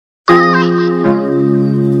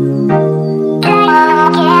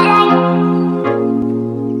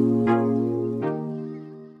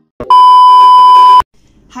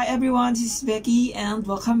everyone, this is Bheki and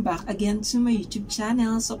welcome back again to my YouTube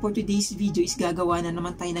channel. So for today's video is gagawa na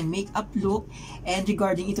naman tayo ng makeup look, and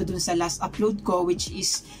regarding ito dun sa last upload ko which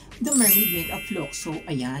is the Mermaid makeup look. So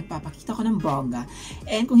ayan, papakita ko ng bongga.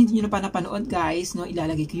 And kung hindi nyo na pa napanood guys, no,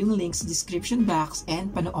 ilalagay ko yung link sa description box and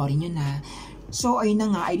panoorin nyo na. So ayun na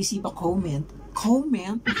nga, I received a comment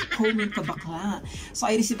ka bakla. So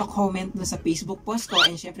I received a comment dun sa Facebook post ko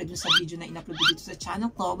and syempre dun sa video na in-upload dito sa channel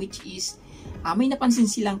ko, which is may napansin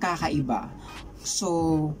silang kakaiba.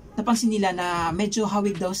 So napansin nila na medyo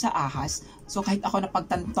hawig daw sa ahas. So kahit ako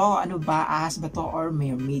napagtanto, ano ba, ahas ba to or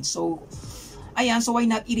mermaid? So ayan, so why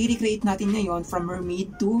not i-recreate natin ngayon from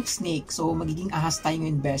mermaid to snake. So magiging ahas tayo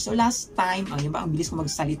ngayon, best. So last time, ayun ba, ang bilis ko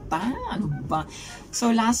magsalita, ano ba? So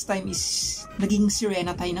last time is naging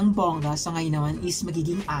sirena tayo ng bongga. So ngayon naman is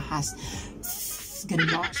magiging ahas.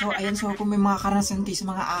 Ganun. So ayan, so kung may mga karanasan kayo sa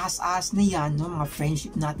mga ahas-ahas na yan, no, mga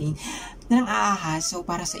friendship natin na ng ahas, so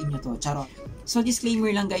para sa inyo to, charot. So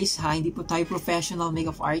disclaimer lang guys ha, hindi po tayo professional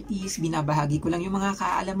makeup artist, binabahagi ko lang yung mga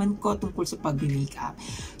kaalaman ko tungkol sa pag-makeup.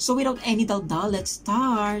 So without any daldal, let's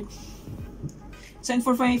start! So and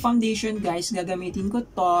for my foundation guys, gagamitin ko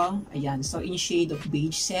to, ayan, so in shade of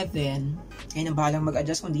beige 7. Kaya na bahalang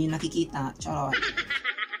mag-adjust kung di nyo nakikita, charot.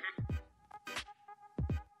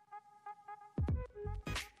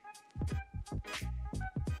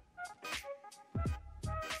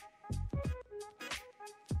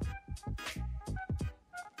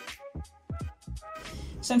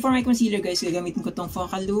 So for my concealer guys, gagamitin ko tong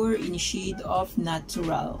Focallure in shade of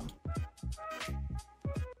Natural.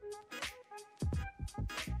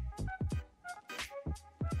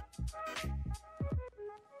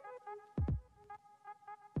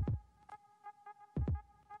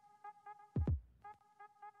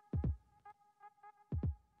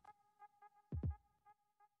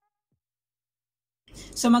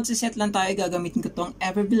 So magsiset lang tayo, gagamitin ko tong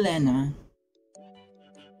Everbilena.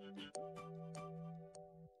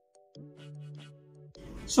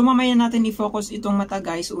 So mamaya natin i-focus itong mata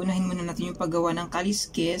guys. Unahin muna natin yung paggawa ng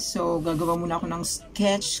kaliskes. So gagawa muna ako ng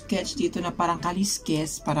sketch dito na parang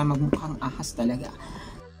kaliskes para magmukhang ahas talaga.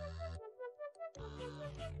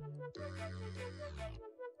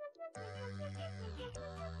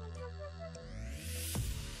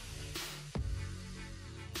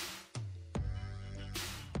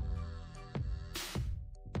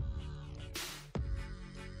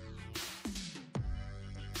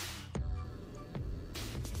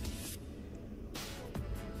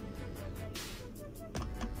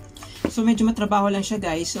 So medyo matrabaho lang siya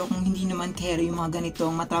guys. So kung hindi naman carry yung mga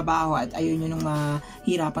ganitong matrabaho at ayaw nyo nung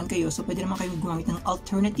mahirapan kayo, so pwede naman kayo gumamit ng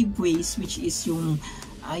alternative ways, which is yung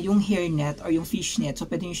hairnet or yung fishnet.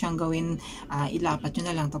 So pwede nyo siyang gawin, ilapat nyo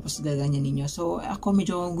na lang tapos gaganyan ninyo. So ako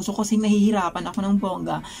medyo gusto ko kasing nahihirapan ako ng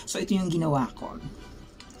bongga. So ito yung ginawa ko.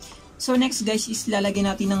 So next guys is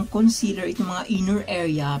lalagyan natin ng concealer itong mga inner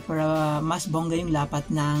area para mas bongga yung lapat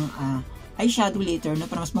ng eyeshadow later, no,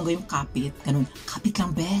 para mas bongga yung kapit. Ganun. Kapit lang,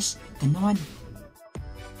 best. Ganun.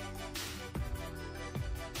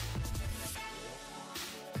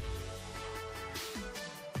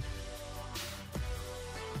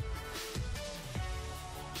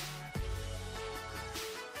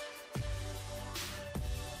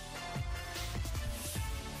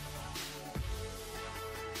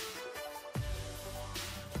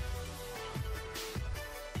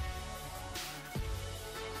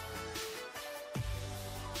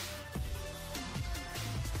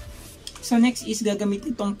 So next is gagamit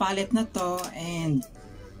itong palette na to and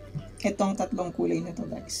itong tatlong kulay na to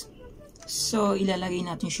guys. So ilalagay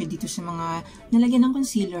natin siya dito sa mga nalagyan ng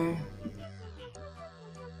concealer.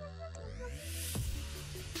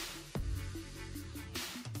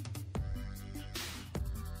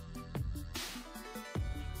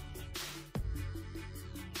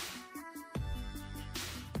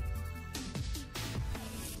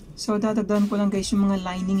 So, dadagdagan ko lang guys yung mga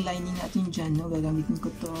lining natin dyan, no? Gagamitin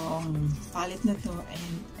ko tong palette na to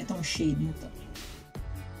and itong shade na to.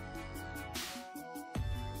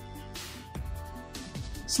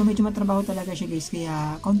 So, medyo matrabaho talaga siya guys,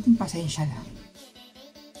 kaya konting pasensya lang.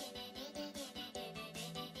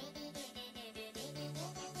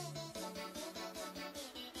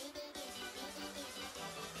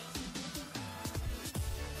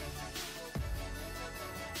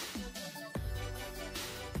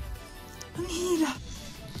 Ang hirap.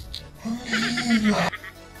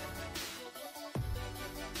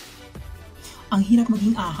 Ang hirap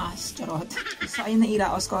maging ahas. Charot. So, ayun,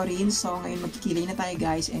 nairaos ko rin. So, ngayon magkikilay na tayo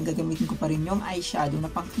guys. And gagamitin ko pa rin yung eyeshadow na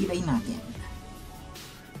pangkilay natin.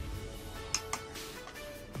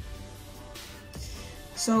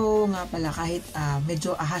 So nga pala, kahit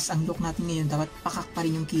medyo ahas ang look natin ngayon, dapat pakak pa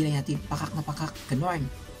rin yung kilay natin. Pakak na pakak, ganun.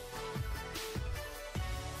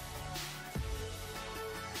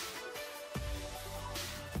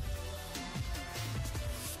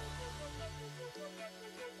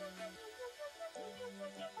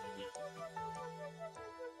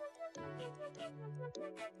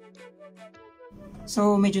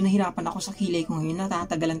 So, medyo nahirapan ako sa kilay ko ngayon.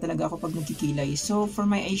 Natatagalan talaga ako pag nagkikilay. So, for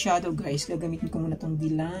my eyeshadow guys, gagamitin ko muna tong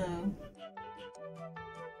dilaw.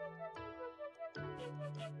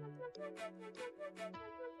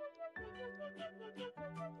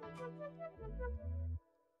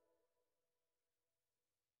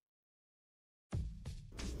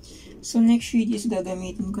 So, next shade is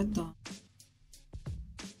gagamitin ko to.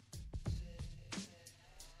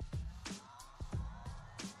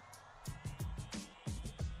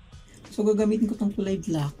 So, gagamitin ko tong kulay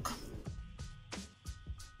black.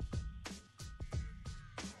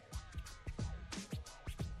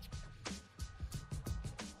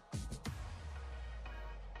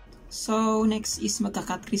 So, next is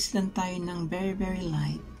magka-cut crease lang tayo ng very, very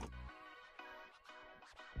light.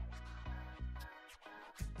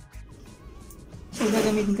 So,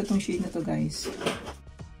 gagamitin ko tong shade na to guys.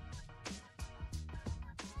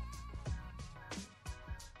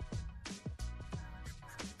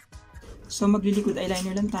 So, maglilikod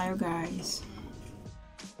eyeliner lang tayo, guys.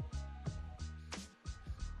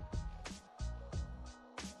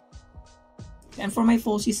 And for my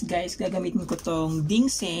falsies, guys, gagamitin ko tong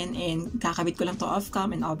Dingsen and kakabit ko lang to off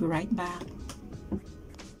cam and I'll be right back.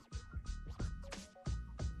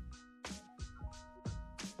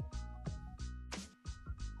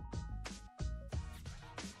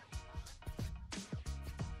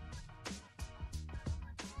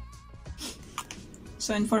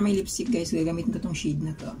 So, and for my lipstick guys, gagamitin ko tong shade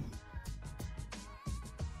na to.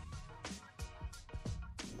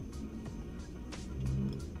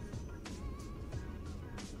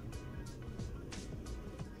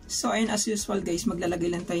 So, and as usual guys, maglalagay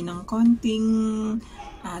lang tayo ng konting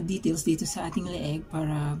details dito sa ating leeg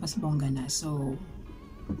para mas bongga na. So,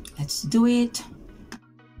 let's do it!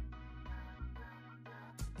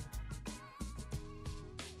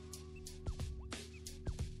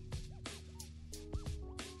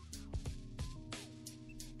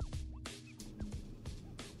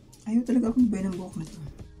 Ayaw talaga akong bay ng buhok na to.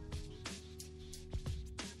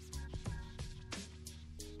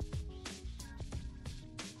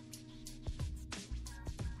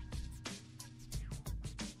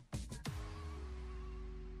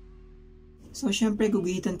 So, syempre,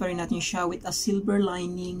 guguhitan pa rin natin siya with a silver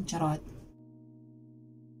lining. Charot.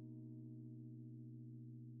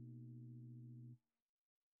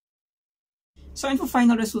 So, and for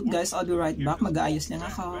final result, guys, I'll be right back. Mag-aayos lang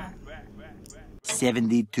ako.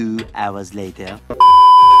 72 hours later.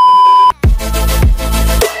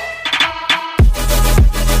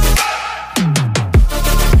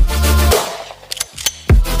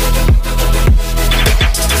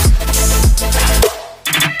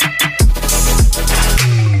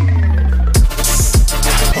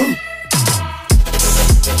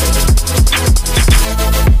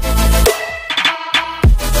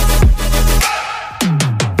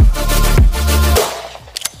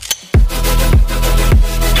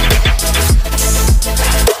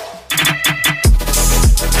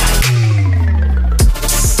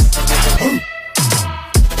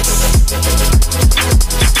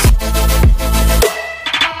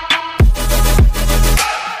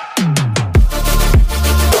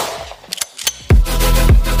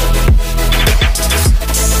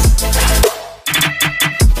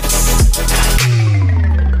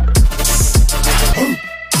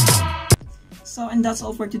 So, and that's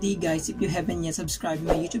all for today, guys. If you haven't yet subscribed to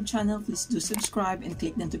my YouTube channel, please do subscribe and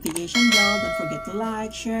click the notification bell. Don't forget to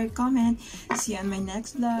like, share, comment. See you on my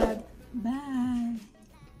next vlog. Bye!